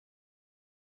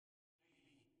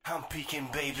I'm peeking,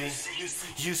 baby.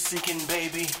 You seeking,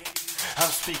 baby. I'm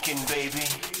speaking, baby.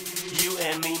 You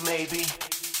and me, maybe.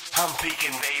 I'm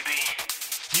peeking, baby.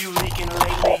 You leaking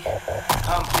lately.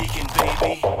 I'm peeking,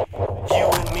 baby. You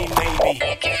and me, maybe.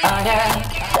 Oh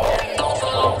yeah.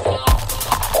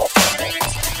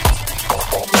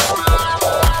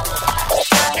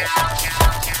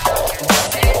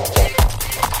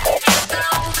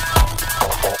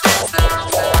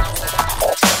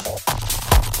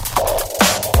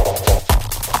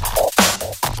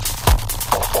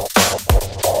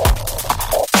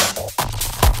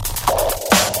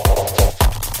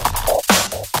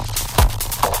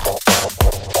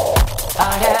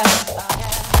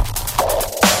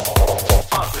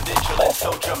 Confidential and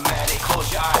so dramatic.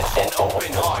 Close your eyes and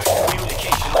open heart.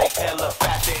 Communication like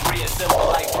telepathic. Reassemble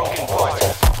like broken parts.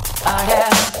 Oh yeah.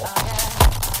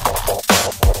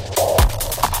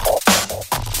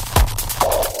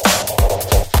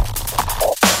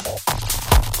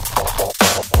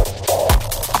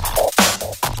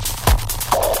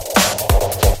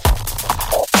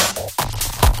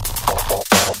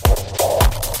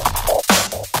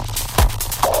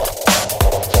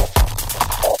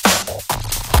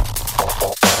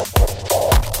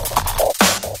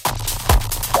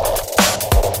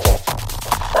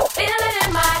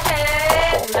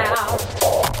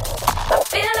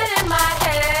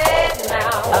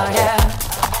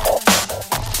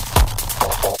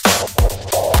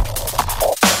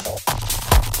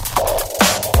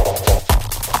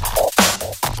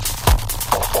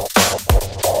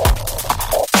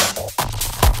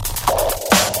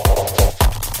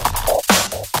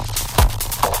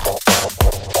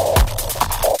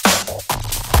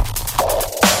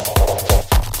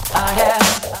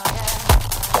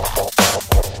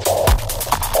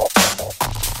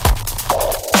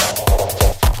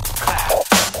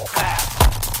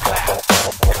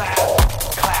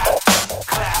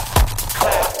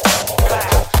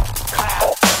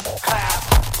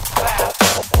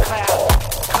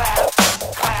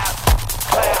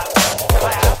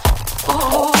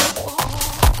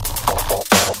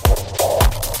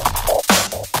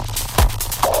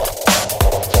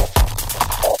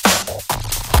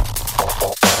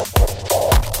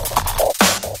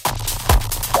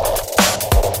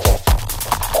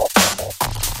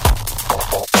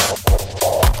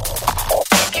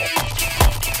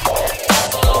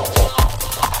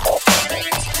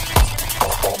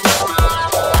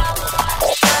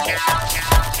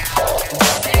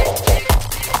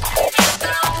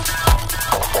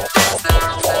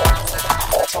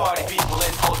 Party people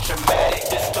in ultramatic.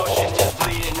 Distortion is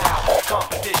bleeding out.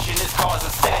 Competition is cause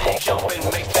of static. Jump and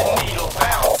make the needle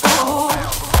bounce.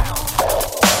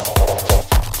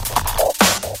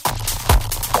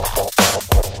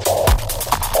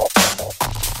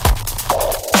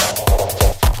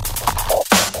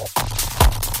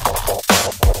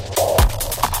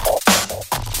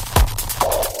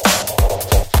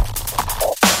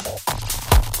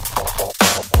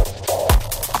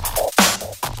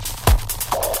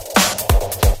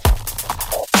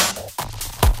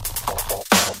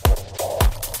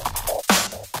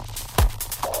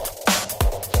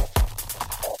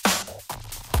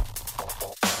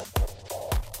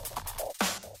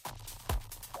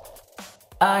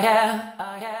 Oh yeah,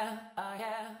 oh yeah.